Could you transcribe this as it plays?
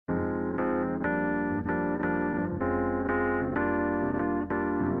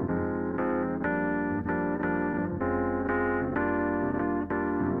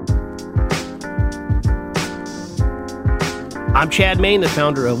I'm Chad Main, the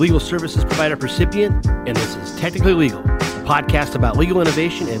founder of legal services provider Percipient, and this is Technically Legal, a podcast about legal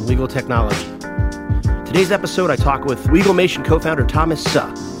innovation and legal technology. Today's episode, I talk with LegalMation co-founder Thomas Suh.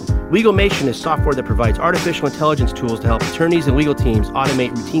 LegalMation is software that provides artificial intelligence tools to help attorneys and legal teams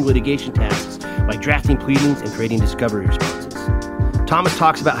automate routine litigation tasks like drafting pleadings and creating discovery responses. Thomas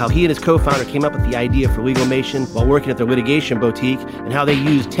talks about how he and his co-founder came up with the idea for LegalMation while working at their litigation boutique and how they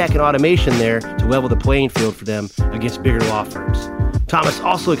use tech and automation there to level the playing field for them against bigger law firms. Thomas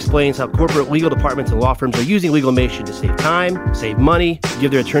also explains how corporate legal departments and law firms are using LegalMation to save time, save money, give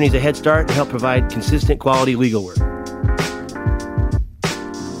their attorneys a head start, and help provide consistent quality legal work.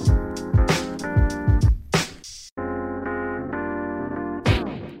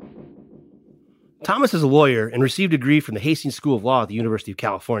 Thomas is a lawyer and received a degree from the Hastings School of Law at the University of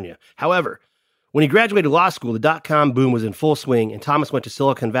California. However, when he graduated law school, the dot-com boom was in full swing, and Thomas went to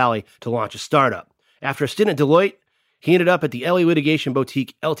Silicon Valley to launch a startup. After a stint at Deloitte, he ended up at the LA litigation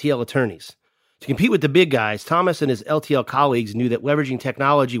boutique LTL Attorneys. To compete with the big guys, Thomas and his LTL colleagues knew that leveraging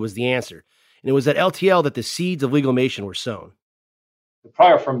technology was the answer, and it was at LTL that the seeds of LegalMation were sown. The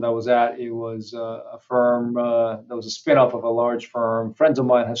prior firm that I was at, it was a firm that was a spin-off of a large firm. Friends of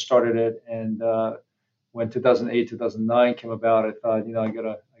mine had started it, and when 2008, 2009 came about, I thought, I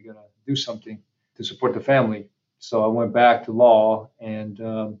gotta do something to support the family. So I went back to law and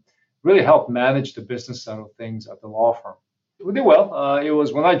really helped manage the business side of things at the law firm. We did well. It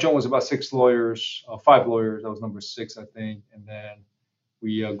was when I joined, it was about 5 lawyers. I was number 6, I think, and then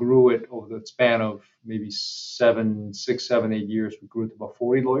we grew it over the span of maybe 6, 7, 8 years. We grew it to about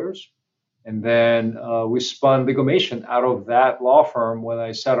 40 lawyers. And then we spun LegalMation out of that law firm when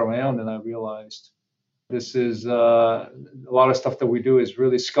I sat around and I realized this is a lot of stuff that we do is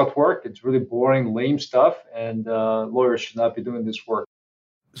really scut work. It's really boring, lame stuff, and lawyers should not be doing this work.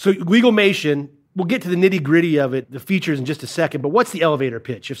 So LegalMation, we'll get to the nitty-gritty of it, the features in just a second, but what's the elevator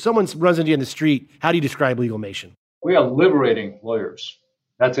pitch? If someone runs into you in the street, how do you describe LegalMation? We are liberating lawyers.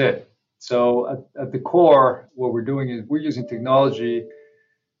 That's it. So at the core, what we're doing is we're using technology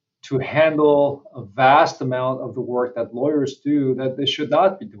to handle a vast amount of the work that lawyers do that they should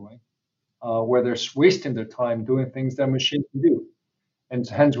not be doing, where they're wasting their time doing things that a machine can do. And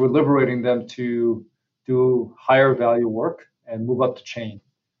hence, we're liberating them to do higher value work and move up the chain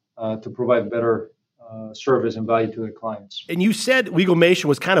to provide better service and value to their clients. And you said LegalMation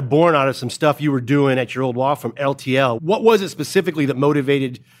was kind of born out of some stuff you were doing at your old law firm, LTL. What was it specifically that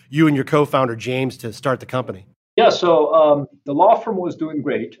motivated you and your co-founder, James, to start the company? Yeah, so the law firm was doing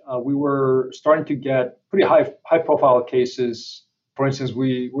great. We were starting to get pretty high-profile cases. For instance,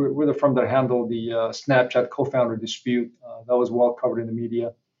 we're the firm that handled the Snapchat co-founder dispute. That was well covered in the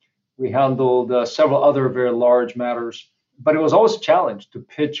media. We handled several other very large matters. But it was always a challenge to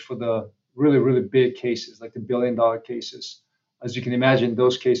pitch for the really, really big cases, like the billion-dollar cases. As you can imagine,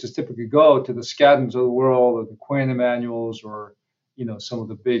 those cases typically go to the Skaddens of the world or the Quinn Emanuels or, some of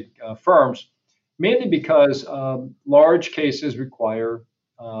the big firms, mainly because large cases require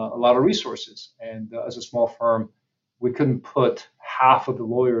a lot of resources. And as a small firm, we couldn't put half of the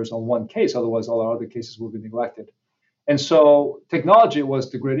lawyers on one case. Otherwise, all our other cases would be neglected. And so technology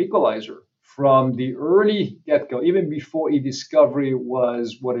was the great equalizer. From the early get-go, even before e-discovery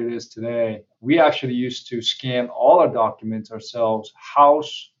was what it is today, we actually used to scan all our documents ourselves,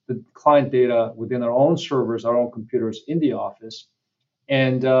 house the client data within our own servers, our own computers in the office.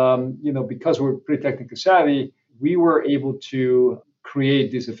 And, because we're pretty technically savvy, we were able to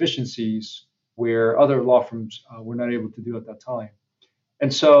create these efficiencies where other law firms were not able to do at that time.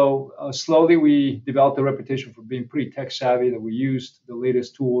 And so slowly we developed a reputation for being pretty tech savvy, that we used the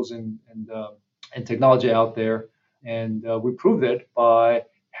latest tools and technology out there. And we proved it by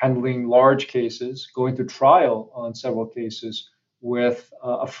handling large cases, going to trial on several cases with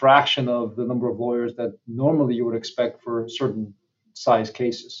a fraction of the number of lawyers that normally you would expect for certain size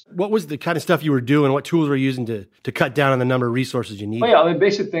cases. What was the kind of stuff you were doing? What tools were you using to cut down on the number of resources you need?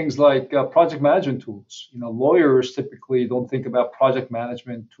 Basic things like project management tools. Lawyers typically don't think about project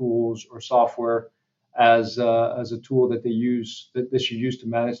management tools or software as a tool that they should use to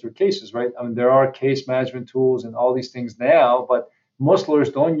manage their cases, right? There are case management tools and all these things now, but most lawyers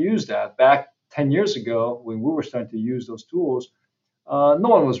don't use that. Back 10 years ago, when we were starting to use those tools, no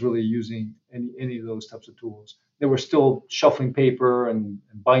one was really using any of those types of tools. They were still shuffling paper and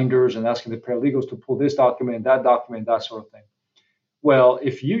binders and asking the paralegals to pull this document, that sort of thing. Well,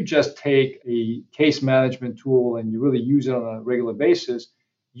 if you just take a case management tool and you really use it on a regular basis,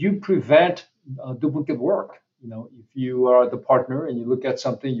 you prevent duplicate work. If you are the partner and you look at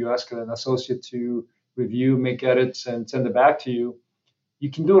something, you ask an associate to review, make edits, and send it back to you. You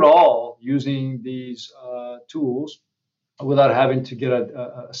can do it all using these tools. without having to get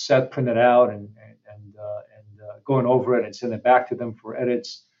a set printed out and going over it and send it back to them for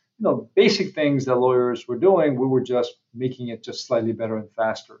edits. Basic things that lawyers were doing, we were just making it just slightly better and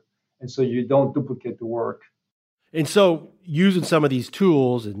faster. And so you don't duplicate the work. And so using some of these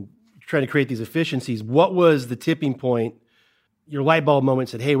tools and trying to create these efficiencies, what was the tipping point? Your light bulb moment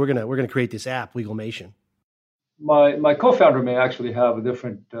said, "Hey, we're gonna create this app, LegalMation." My co-founder may actually have a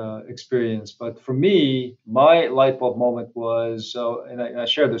different experience, but for me, my light bulb moment was, and I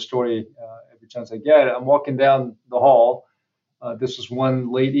share this story every chance I get. I'm walking down the hall. This was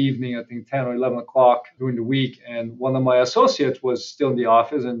one late evening, I think 10 or 11 o'clock during the week, and one of my associates was still in the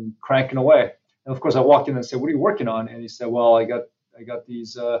office and cranking away. And of course, I walked in and said, "What are you working on?" And he said, "Well, I got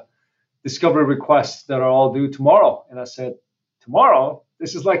these discovery requests that are all due tomorrow." And I said, "Tomorrow?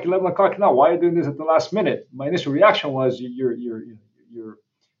 This is like 11 o'clock now. Why are you doing this at the last minute?" My initial reaction was, "You're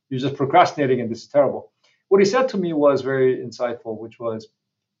just procrastinating, and this is terrible." What he said to me was very insightful, which was,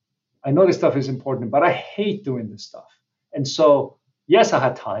 "I know this stuff is important, but I hate doing this stuff. And so, yes, I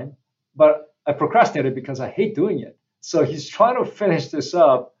had time, but I procrastinated because I hate doing it." So he's trying to finish this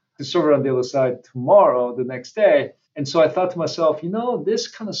up to serve it on the other side tomorrow, the next day. And so I thought to myself, this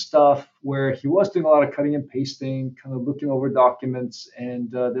kind of stuff where he was doing a lot of cutting and pasting, kind of looking over documents,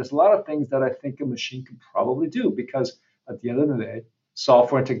 and there's a lot of things that I think a machine could probably do, because at the end of the day,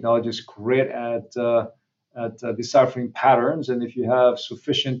 software and technology is great at deciphering patterns. And if you have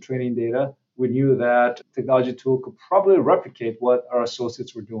sufficient training data, we knew that technology tool could probably replicate what our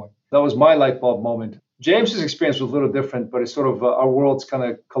associates were doing. That was my light bulb moment. James's experience was a little different, but it's sort of our worlds kind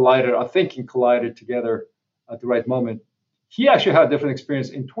of collided, our thinking collided together at the right moment. He actually had a different experience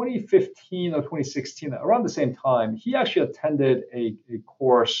in 2015 or 2016, around the same time. He actually attended a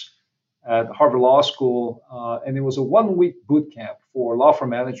course at Harvard Law School, and it was a 1-week boot camp for law firm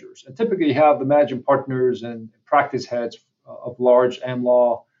managers. And typically, you have the managing partners and practice heads of large AM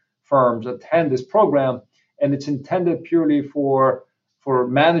law firms attend this program, and it's intended purely for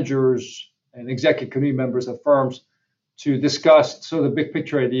managers and executive committee members of firms to discuss sort of the big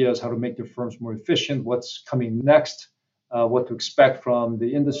picture ideas, how to make their firms more efficient, what's coming next, what to expect from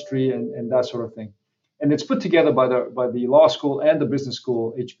the industry, and that sort of thing. And it's put together by the law school and the business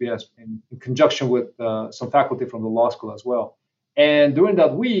school, HBS, in conjunction with some faculty from the law school as well. And during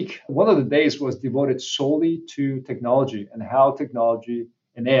that week, one of the days was devoted solely to technology and how technology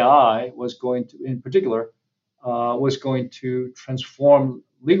and AI was going to, in particular, was going to transform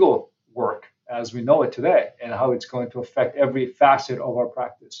legal work as we know it today, and how it's going to affect every facet of our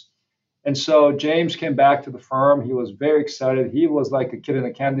practice. And so James came back to the firm. He was very excited. He was like a kid in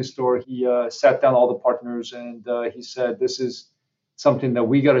a candy store. He sat down all the partners, and he said, "This is something that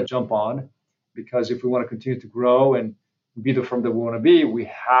we got to jump on, because if we want to continue to grow and be the firm that we want to be, we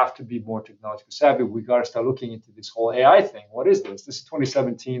have to be more technologically savvy. We got to start looking into this whole AI thing. What is this? This is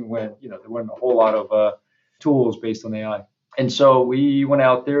 2017 when there weren't a whole lot of tools based on AI." And so we went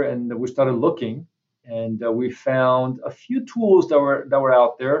out there and we started looking, and we found a few tools that were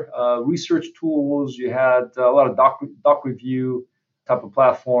out there, research tools. You had a lot of doc review type of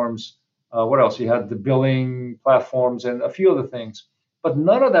platforms. What else? You had the billing platforms and a few other things. But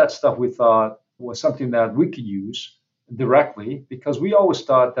none of that stuff we thought was something that we could use directly, because we always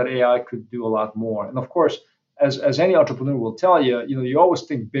thought that AI could do a lot more. And of course, as any entrepreneur will tell you, you always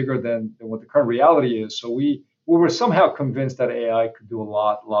think bigger than what the current reality is. So we were somehow convinced that AI could do a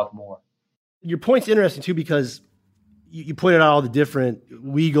lot more. Your point's interesting too, because you pointed out all the different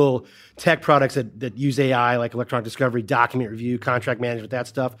legal tech products that use AI, like electronic discovery, document review, contract management, that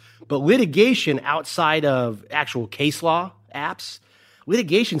stuff. But litigation outside of actual case law apps,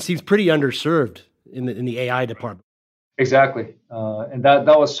 litigation seems pretty underserved in the AI department. Exactly. And that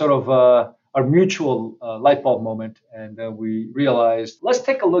was sort of our mutual light bulb moment. And we realized, let's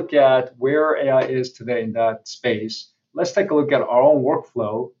take a look at where AI is today in that space. Let's take a look at our own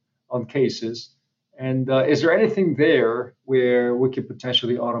workflow on cases. And is there anything there where we could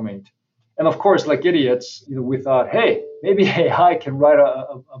potentially automate? And of course, like idiots, we thought, hey, maybe AI can write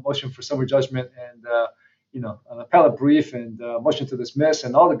a motion for summary judgment and an appellate brief and motion to dismiss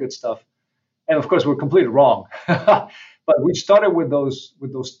and all the good stuff. And of course, we're completely wrong. But we started with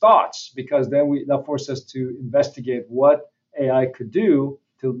those thoughts, because then that forced us to investigate what AI could do.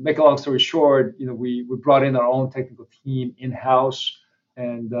 To make a long story short, we brought in our own technical team in-house,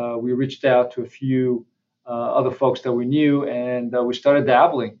 and we reached out to a few other folks that we knew, and we started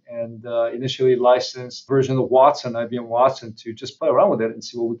dabbling, and initially licensed version of Watson, IBM Watson, to just play around with it and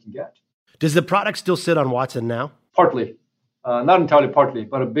see what we can get. Does the product still sit on Watson now? Partly. Not entirely partly,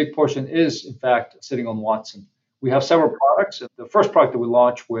 but a big portion is, in fact, sitting on Watson. We have several products. The first product that we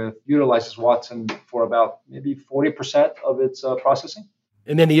launched with utilizes Watson for about maybe 40% of its processing.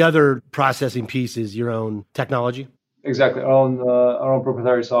 And then the other processing piece is your own technology? Exactly, our own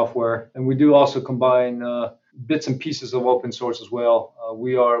proprietary software. And we do also combine bits and pieces of open source as well.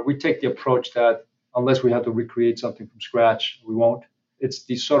 We take the approach that unless we have to recreate something from scratch, we won't. It's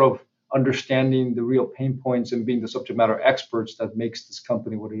the sort of understanding the real pain points and being the subject matter experts that makes this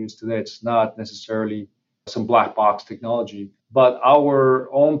company what it is today. It's not necessarily some black box technology, but our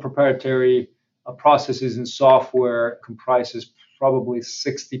own proprietary processes and software comprises probably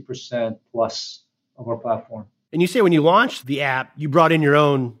 60% plus of our platform. And you say when you launched the app, you brought in your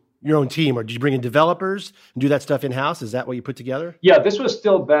own team, or did you bring in developers and do that stuff in-house? Is that what you put together? Yeah, this was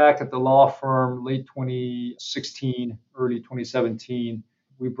still back at the law firm, late 2016, early 2017.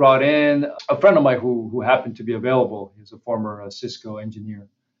 We brought in a friend of mine who happened to be available. He's a former Cisco engineer.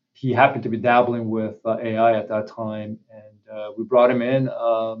 He happened to be dabbling with AI at that time, and we brought him in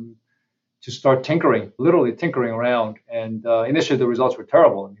to start literally tinkering around. And initially, the results were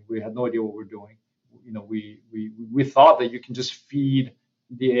terrible. I mean, we had no idea what we were doing. We thought that you can just feed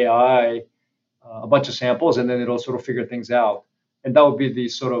the AI a bunch of samples, and then it'll sort of figure things out. And that would be the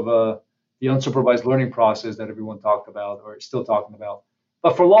sort of the unsupervised learning process that everyone talked about or is still talking about.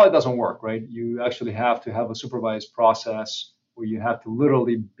 But for law, it doesn't work, right? You actually have to have a supervised process where you have to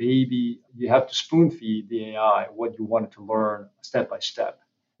literally you have to spoon feed the AI what you want it to learn step by step.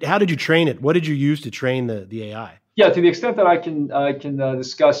 How did you train it? What did you use to train the AI? Yeah, to the extent that I can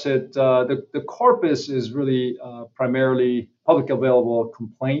discuss it, the corpus is really primarily publicly available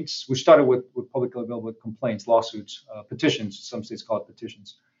complaints. We started with publicly available complaints, lawsuits, petitions. Some states call it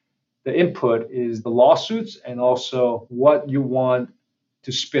petitions. The input is the lawsuits and also what you want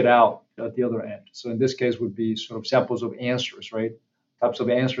to spit out at the other end. So in this case would be sort of samples of answers, right? Types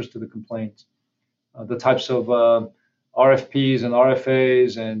of answers to the complaints, the types of RFPs and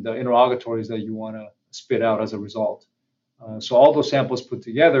RFAs and interrogatories that you want to spit out as a result. So all those samples put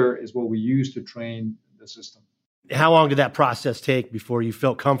together is what we use to train the system. How long did that process take before you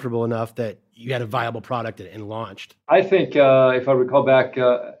felt comfortable enough that you had a viable product and launched? I think if I recall back,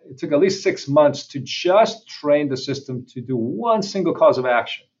 it took at least 6 months to just train the system to do one single cause of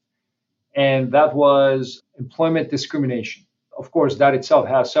action. And that was employment discrimination. Of course, that itself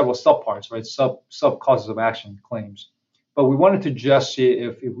has several subparts, right? Sub causes of action claims. But we wanted to just see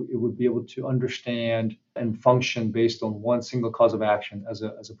if it would be able to understand and function based on one single cause of action as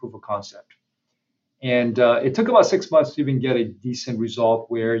a proof of concept. And it took about 6 months to even get a decent result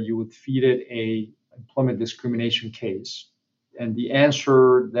where you would feed it a employment discrimination case. And the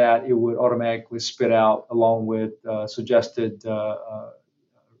answer that it would automatically spit out along with suggested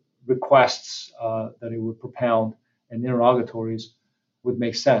requests that it would propound and interrogatories would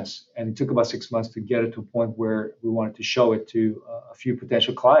make sense. And it took about 6 months to get it to a point where we wanted to show it to a few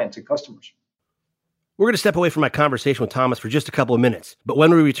potential clients and customers. We're going to step away from my conversation with Thomas for just a couple of minutes. But when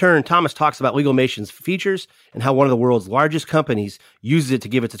we return, Thomas talks about LegalMation's features and how one of the world's largest companies uses it to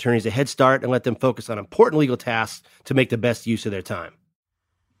give its attorneys a head start and let them focus on important legal tasks to make the best use of their time.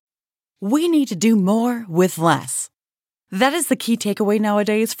 We need to do more with less. That is the key takeaway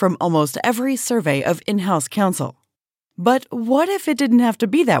nowadays from almost every survey of in-house counsel. But what if it didn't have to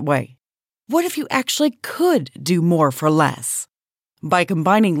be that way? What if you actually could do more for less? By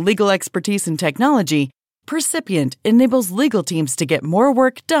combining legal expertise and technology, Percipient enables legal teams to get more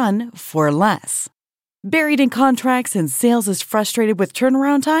work done for less. Buried in contracts and sales is frustrated with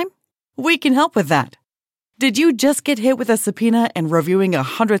turnaround time? We can help with that. Did you just get hit with a subpoena and reviewing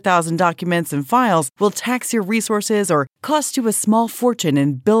 100,000 documents and files will tax your resources or cost you a small fortune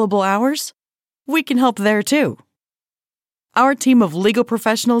in billable hours? We can help there too. Our team of legal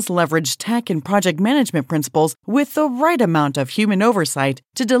professionals leverage tech and project management principles with the right amount of human oversight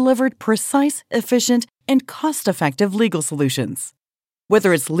to deliver precise, efficient, and cost-effective legal solutions.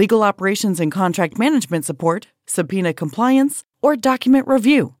 Whether it's legal operations and contract management support, subpoena compliance, or document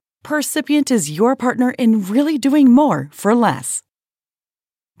review, Percipient is your partner in really doing more for less.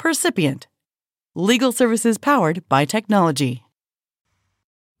 Percipient. Legal services powered by technology.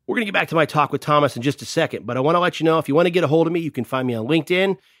 We're going to get back to my talk with Thomas in just a second, but I want to let you know if you want to get a hold of me, you can find me on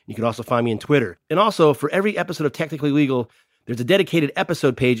LinkedIn. You can also find me on Twitter. And also, for every episode of Technically Legal, there's a dedicated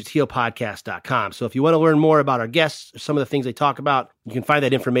episode page at tlpodcast.com. So if you want to learn more about our guests, or some of the things they talk about, you can find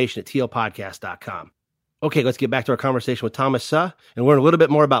that information at tlpodcast.com. Okay, let's get back to our conversation with Thomas Suh and learn a little bit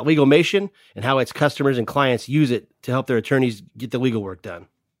more about LegalMation and how its customers and clients use it to help their attorneys get the legal work done.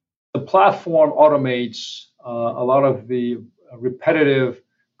 The platform automates a lot of the repetitive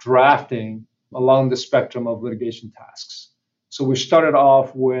drafting along the spectrum of litigation tasks. So we started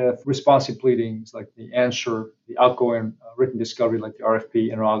off with responsive pleadings like the answer, the outgoing written discovery like the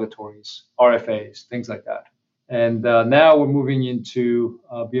RFP, interrogatories, RFAs, things like that. And now we're moving into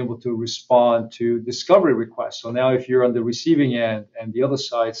being able to respond to discovery requests. So now if you're on the receiving end and the other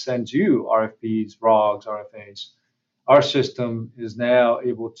side sends you RFPs, ROGs, RFAs, our system is now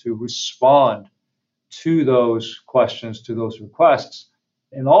able to respond to those questions, to those requests,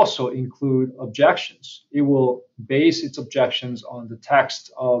 and also include objections. It will base its objections on the text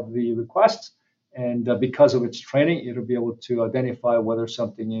of the request. And because of its training, it'll be able to identify whether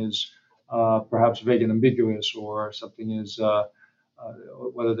something is perhaps vague and ambiguous or something is,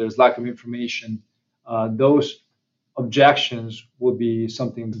 whether there's lack of information. Those objections will be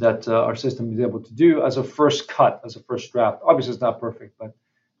something that our system is able to do as a first cut, as a first draft. Obviously, it's not perfect, but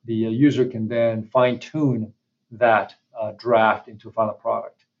the user can then fine tune that draft into a final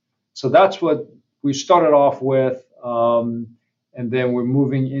product. So that's what we started off with. And then we're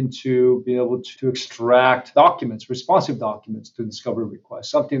moving into being able to extract documents, responsive documents to discovery requests,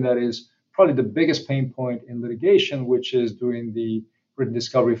 something that is probably the biggest pain point in litigation, which is during the written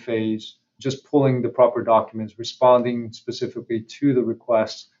discovery phase, just pulling the proper documents, responding specifically to the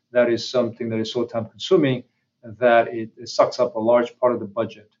requests. That is something that is so time consuming that it sucks up a large part of the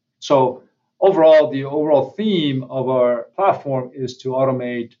budget. So overall, the overall theme of our platform is to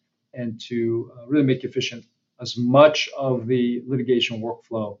automate and to really make efficient as much of the litigation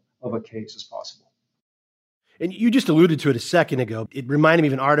workflow of a case as possible. And you just alluded to it a second ago. It reminded me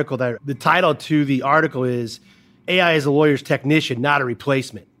of an article that the title to the article is AI is a lawyer's technician, not a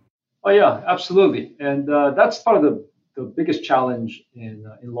replacement. Oh, yeah, absolutely. And that's part of the biggest challenge in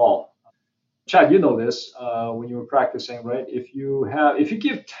law. Chad, you know this when you were practicing, right? If you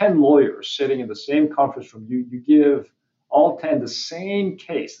give 10 lawyers sitting in the same conference room, you give all 10 the same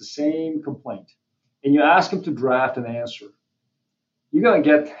case, the same complaint, and you ask them to draft an answer, you're going to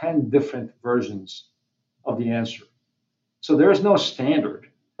get 10 different versions of the answer. So there's no standard.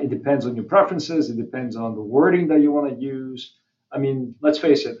 It depends on your preferences. It depends on the wording that you want to use. I mean, let's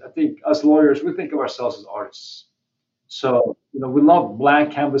face it. I think us lawyers, we think of ourselves as artists. So, we love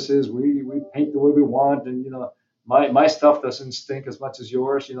blank canvases. We paint the way we want. And, my stuff doesn't stink as much as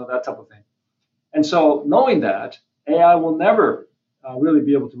yours, that type of thing. And so knowing that, AI will never really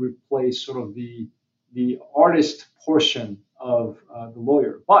be able to replace sort of the artist portion of the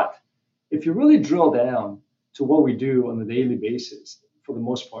lawyer. But if you really drill down to what we do on a daily basis, for the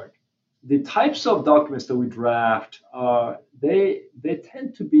most part, the types of documents that we draft, they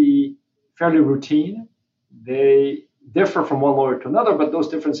tend to be fairly routine. They differ from one lawyer to another, but those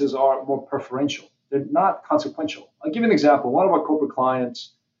differences are more preferential. They're not consequential. I'll give you an example. One of our corporate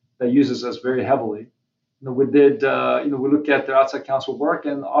clients that uses us very heavily, we look at their outside counsel work,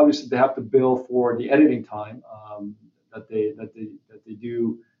 and obviously they have to bill for the editing time that they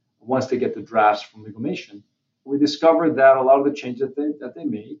do once they get the drafts from LegalMation. We discovered that a lot of the changes that they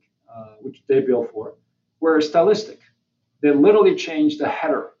make, which they bill for, were stylistic. They literally change the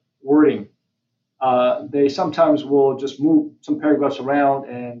header wording. They sometimes will just move some paragraphs around,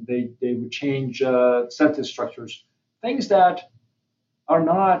 and they would change sentence structures, things that are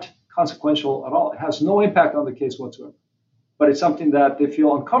not consequential at all. It has no impact on the case whatsoever. But it's something that they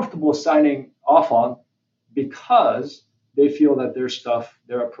feel uncomfortable signing off on because they feel that their stuff,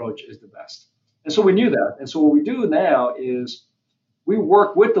 their approach is the best. And so we knew that. And so what we do now is we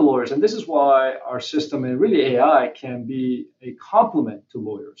work with the lawyers. And this is why our system and really AI can be a complement to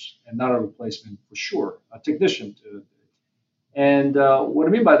lawyers and not a replacement for sure, a technician. And what I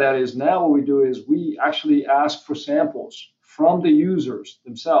mean by that is now what we do is we actually ask for samples from the users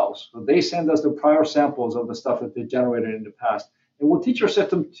themselves. So they send us the prior samples of the stuff that they generated in the past. And we'll teach our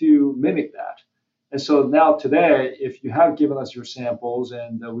system to mimic that. And so now today, if you have given us your samples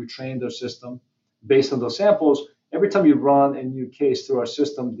and we trained our system based on those samples, every time you run a new case through our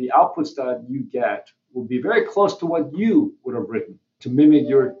system, the outputs that you get will be very close to what you would have written to mimic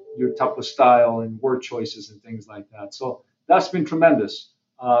your type of style and word choices and things like that. So that's been tremendous,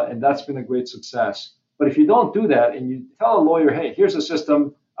 and that's been a great success. But if you don't do that and you tell a lawyer, hey, here's a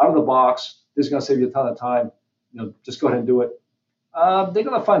system out of the box, this is going to save you a ton of time, just go ahead and do it, they're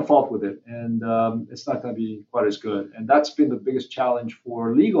going to find fault with it, and it's not going to be quite as good. And that's been the biggest challenge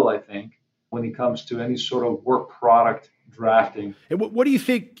for legal, I think, when it comes to any sort of work product drafting. And what do you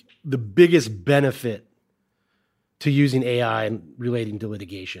think the biggest benefit to using AI and relating to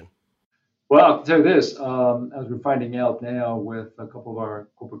litigation? Well, I'll tell you this, as we're finding out now with a couple of our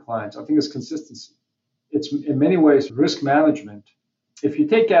corporate clients, I think it's consistency. It's in many ways risk management. If you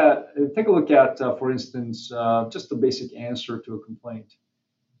take a look at, for instance, just the basic answer to a complaint.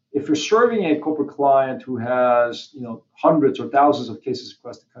 if you're serving a corporate client who has, hundreds or thousands of cases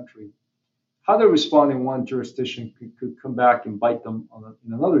across the country, how they respond in one jurisdiction could come back and bite them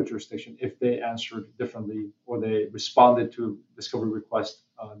in another jurisdiction if they answered differently or they responded to discovery request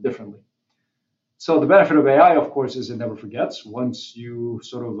differently. So the benefit of AI, of course, is it never forgets. Once you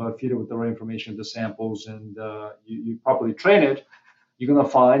sort of feed it with the right information, the samples, and you properly train it, you're going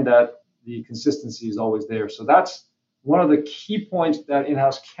to find that the consistency is always there. So that's one of the key points that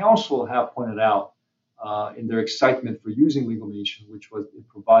in-house counsel have pointed out in their excitement for using LegalMation, which was it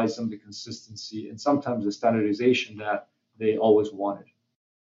provides them the consistency and sometimes the standardization that they always wanted.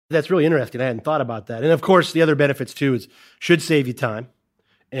 That's really interesting. I hadn't thought about that. And of course, the other benefits too is should save you time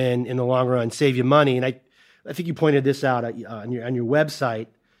and in the long run save you money. And I think you pointed this out on your website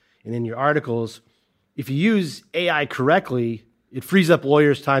and in your articles. If you use AI correctly, it frees up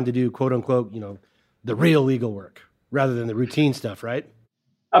lawyers' time to do quote unquote, the real legal work rather than the routine stuff, right?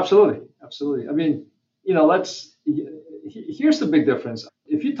 Absolutely. I mean, here's the big difference.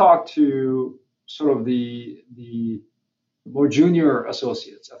 If you talk to sort of the more junior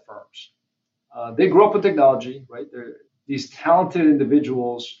associates at firms, they grew up with technology, right? These talented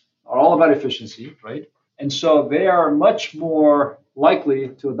individuals are all about efficiency, right? And so they are much more likely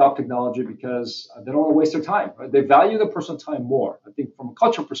to adopt technology because they don't want to waste their time, right? They value the personal time more. I think from a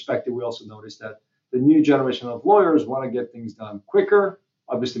cultural perspective, we also noticed that the new generation of lawyers want to get things done quicker,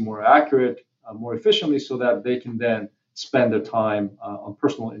 obviously more accurate, more efficiently, so that they can then spend their time on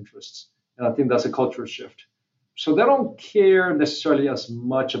personal interests. And I think that's a cultural shift. So they don't care necessarily as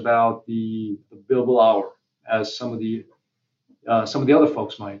much about the billable hour as some of the other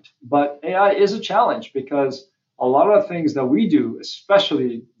folks might. But AI is a challenge because a lot of the things that we do,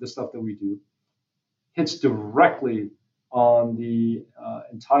 especially the stuff that we do, hits directly on the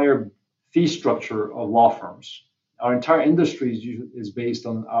entire fee structure of law firms. Our entire industry is based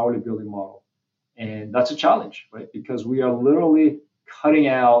on an hourly billing model. And that's a challenge, right? Because we are literally cutting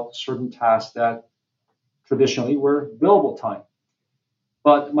out certain tasks that traditionally were billable time.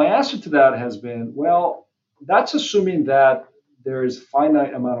 But my answer to that has been, well, that's assuming that there is a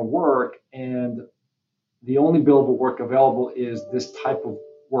finite amount of work and the only billable work available is this type of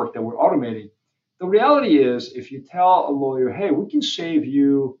work that we're automating. The reality is, if you tell a lawyer, hey, we can save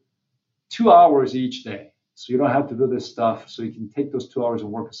you 2 hours each day, so you don't have to do this stuff, so you can take those 2 hours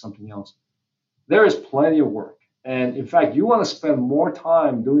and work on something else, there is plenty of work. And in fact, you want to spend more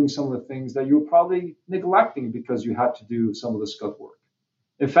time doing some of the things that you're probably neglecting because you had to do some of the scope work.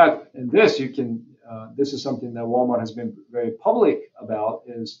 In fact, in this, this is something that Walmart has been very public about,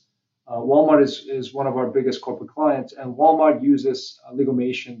 is Walmart is one of our biggest corporate clients, and Walmart uses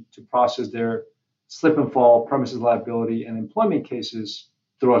LegalMation to process their slip and fall, premises liability, and employment cases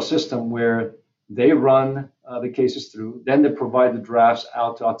through our system where they run the cases through. Then they provide the drafts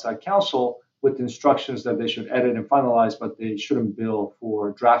out to outside counsel with instructions that they should edit and finalize, but they shouldn't bill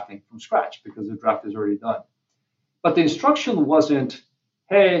for drafting from scratch because the draft is already done. But the instruction wasn't,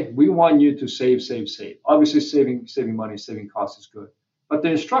 hey, we want you to save. Obviously, saving money, saving costs is good. But the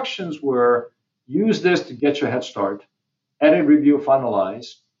instructions were, use this to get your head start, edit, review,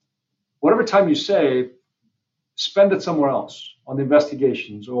 finalize. Whatever time you save, spend it somewhere else on the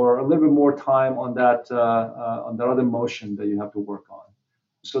investigations or a little bit more time on that other motion that you have to work on.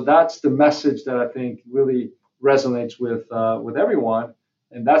 So that's the message that I think really resonates with everyone.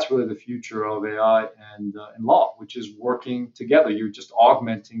 And that's really the future of AI and law, which is working together. You're just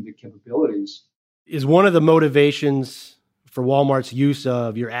augmenting the capabilities. Is one of the motivations for Walmart's use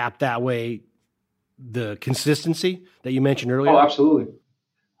of your app that way the consistency that you mentioned earlier? Oh, absolutely.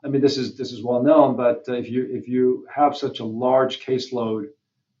 I mean, this is well known, but if you have such a large caseload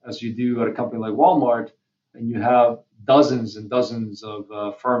as you do at a company like Walmart, and you have dozens and dozens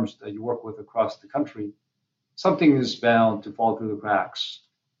of firms that you work with across the country, something is bound to fall through the cracks.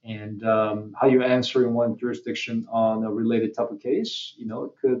 And how you answer in one jurisdiction on a related type of case,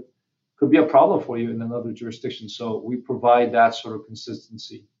 it could be a problem for you in another jurisdiction. So we provide that sort of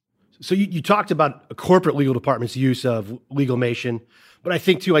consistency. So you talked about a corporate legal department's use of LegalMation, but I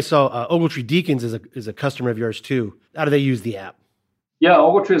think too I saw Ogletree Deakins is a customer of yours too. How do they use the app? Yeah,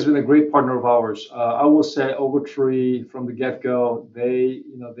 Ogletree has been a great partner of ours. I will say Ogletree from the get-go, they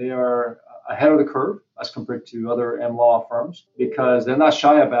are ahead of the curve as compared to other M-law firms because they're not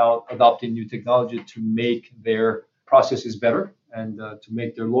shy about adopting new technology to make their processes better and to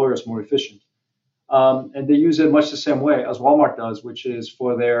make their lawyers more efficient. And they use it much the same way as Walmart does, which is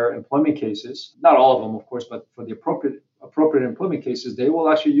for their employment cases. Not all of them, of course, but for the appropriate employment cases, they will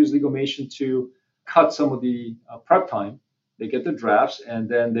actually use LegalMation to cut some of the prep time. They get the drafts and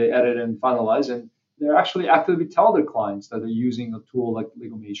then they edit and finalize. And they're actually actively tell their clients that they're using a tool like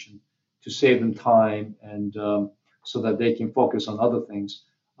LegalMation to save them time and so that they can focus on other things.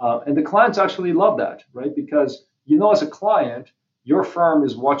 And the clients actually love that, right? Because as a client, your firm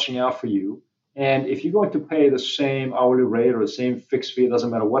is watching out for you. And if you're going to pay the same hourly rate or the same fixed fee, it doesn't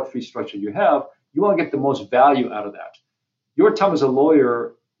matter what fee structure you have, you want to get the most value out of that. Your time as a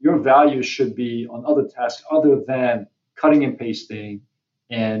lawyer, your value should be on other tasks other than cutting and pasting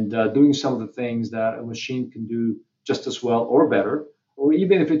and doing some of the things that a machine can do just as well or better. Or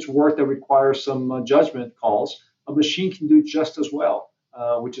even if it's work that requires some judgment calls, a machine can do just as well,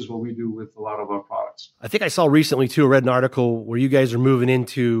 which is what we do with a lot of our products. I think I saw recently, too, read an article where you guys are moving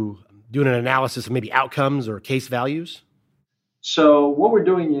into doing an analysis of maybe outcomes or case values. So what we're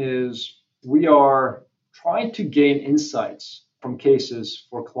doing is we are trying to gain insights from cases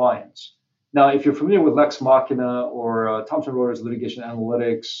for clients. Now, if you're familiar with Lex Machina or Thomson Reuters Litigation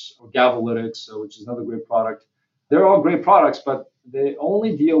Analytics or Gavalytics, which is another great product, they're all great products, but they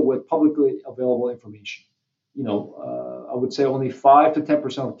only deal with publicly available information. I would say only 5 to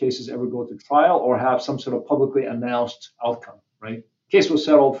 10% of cases ever go to trial or have some sort of publicly announced outcome, right? Case was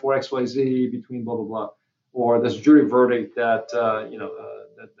settled for XYZ between blah, blah, blah, or this jury verdict that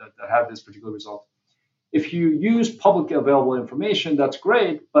had this particular result. If you use publicly available information, that's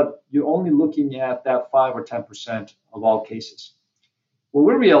great, but you're only looking at that 5 or 10% of all cases. What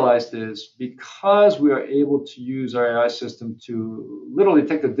we realized is because we are able to use our AI system to literally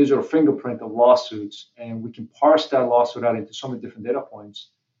take the digital fingerprint of lawsuits and we can parse that lawsuit out into so many different data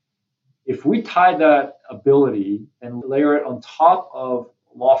points, if we tie that ability and layer it on top of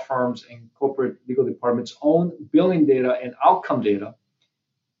law firms and corporate legal departments' own billing data and outcome data,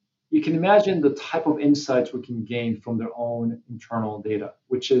 you can imagine the type of insights we can gain from their own internal data,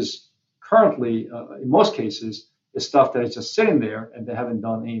 which is currently, in most cases, is stuff that is just sitting there and they haven't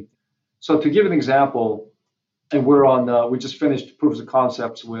done anything. So to give an example, and we just finished proofs of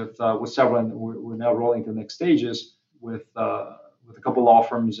concepts with several, and we're now rolling to the next stages with a couple law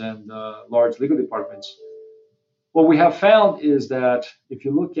firms and large legal departments. What we have found is that if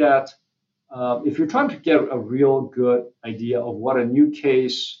you look at, if you're trying to get a real good idea of what a new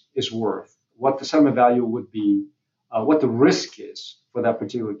case is worth, what the settlement value would be, what the risk is for that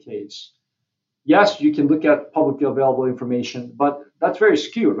particular case, yes, you can look at publicly available information, but that's very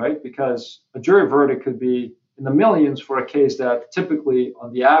skewed, right? Because a jury verdict could be in the millions for a case that typically,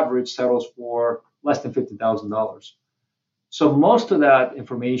 on the average, settles for less than $50,000. So most of that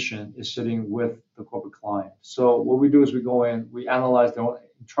information is sitting with the corporate client. So what we do is we go in, we analyze their own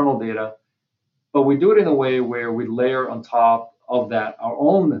internal data, but we do it in a way where we layer on top of that our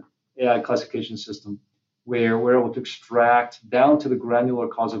own AI classification system, where we're able to extract down to the granular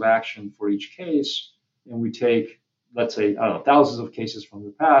cause of action for each case. And we take, let's say, thousands of cases from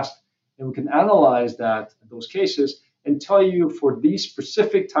the past, and we can analyze those cases and tell you for these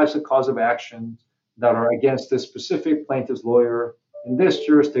specific types of cause of action that are against this specific plaintiff's lawyer in this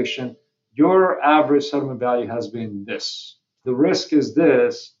jurisdiction, your average settlement value has been this. The risk is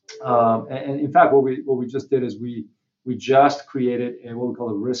this. And in fact, what we just did is we just created what we call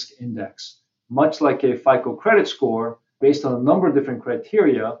a risk index. Much like a FICO credit score, based on a number of different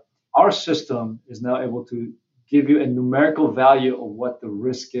criteria, our system is now able to give you a numerical value of what the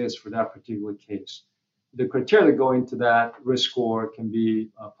risk is for that particular case. The criteria that go into that risk score can be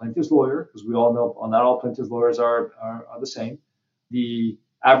a plaintiff's lawyer, because we all know not all plaintiff's lawyers are the same, the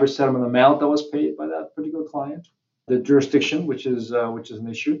average settlement amount that was paid by that particular client, the jurisdiction, which is an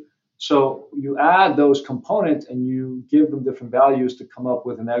issue. So you add those components and you give them different values to come up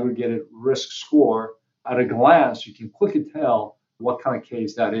with an aggregated risk score. At a glance, you can quickly tell what kind of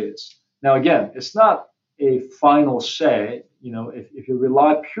case that is. Now, again, it's not a final say. If you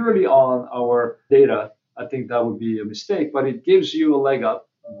rely purely on our data, I think that would be a mistake, but it gives you a leg up.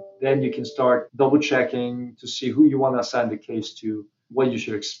 Then you can start double checking to see who you want to assign the case to, what you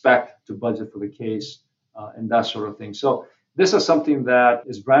should expect to budget for the case, and that sort of thing. So this is something that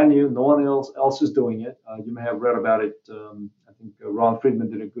is brand new. No one else is doing it. You may have read about it. I think Ron Friedman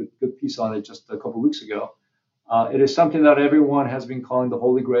did a good piece on it just a couple of weeks ago. It is something that everyone has been calling the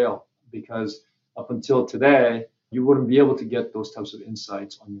Holy Grail, because up until today, you wouldn't be able to get those types of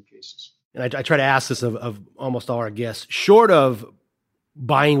insights on your cases. And I try to ask this of almost all our guests. Short of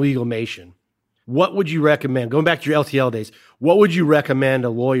buying LegalMation, what would you recommend, going back to your LTL days, what would you recommend a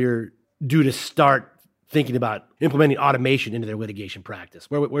lawyer do to start thinking about implementing automation into their litigation practice?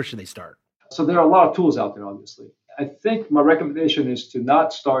 Where should they start? So there are a lot of tools out there, obviously. I think my recommendation is to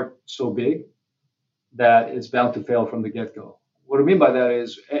not start so big that it's bound to fail from the get-go. What I mean by that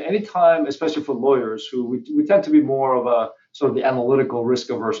is anytime, especially for lawyers who we tend to be more of a sort of the analytical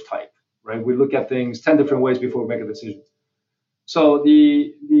risk-averse type. right? We look at things 10 different ways before we make a decision. So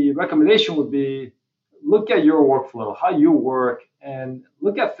the recommendation would be look at your workflow, how you work, and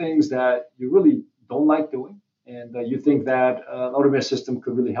look at things that you really don't like doing and you think that an automated system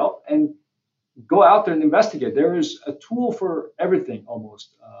could really help, and go out there and investigate. There is a tool for everything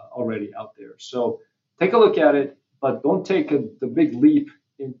almost already out there. So take a look at it, but don't take the big leap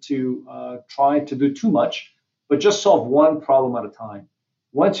into trying to do too much, but just solve one problem at a time.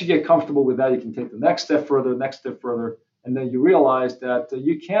 Once you get comfortable with that, you can take the next step further, and then you realize that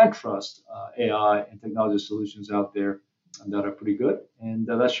you can trust AI and technology solutions out there that are pretty good, and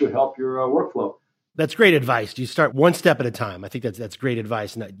that should help your workflow. That's great advice. You start one step at a time. I think that's great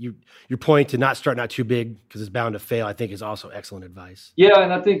advice. And your point to not start not too big because it's bound to fail, I think, is also excellent advice. Yeah,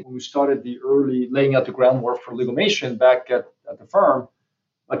 and I think when we started the early laying out the groundwork for LegalMation back at the firm,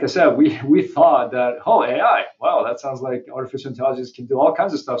 like I said, we thought that, AI, wow, that sounds like artificial intelligence can do all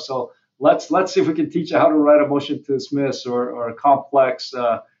kinds of stuff. So let's see if we can teach you how to write a motion to dismiss or a complex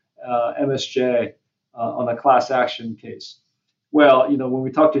MSJ on a class action case. Well, when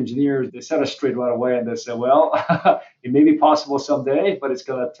we talk to engineers, they set us straight right away, and they say, well, it may be possible someday, but it's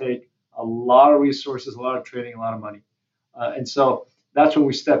going to take a lot of resources, a lot of training, a lot of money. And so that's when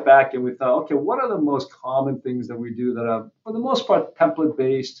we stepped back and we thought, okay, what are the most common things that we do that are, for the most part,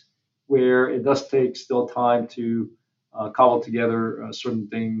 template-based, where it does take still time to cobble together certain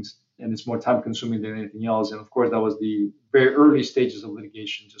things, and it's more time-consuming than anything else. And of course, that was the very early stages of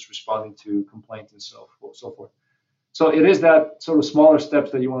litigation, just responding to complaints and so forth. So it is that sort of smaller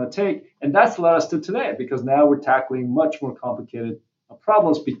steps that you want to take. And that's led us to today, because now we're tackling much more complicated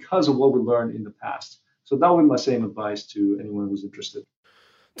problems because of what we learned in the past. So that would be my same advice to anyone who's interested.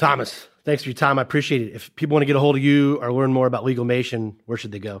 Thomas, thanks for your time. I appreciate it. If people want to get a hold of you or learn more about LegalMation, where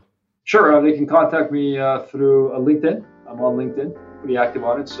should they go? Sure. They can contact me through LinkedIn. I'm on LinkedIn, pretty active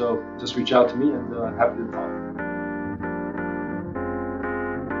on it. So just reach out to me, and happy to talk.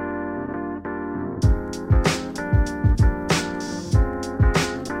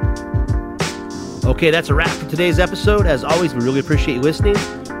 Okay, that's a wrap for today's episode. As always, we really appreciate you listening.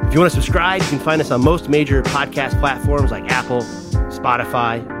 If you want to subscribe, you can find us on most major podcast platforms like Apple,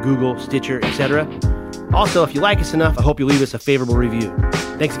 Spotify, Google, Stitcher, etc. Also, if you like us enough, I hope you leave us a favorable review.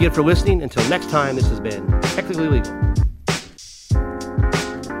 Thanks again for listening. Until next time, this has been Technically Legal.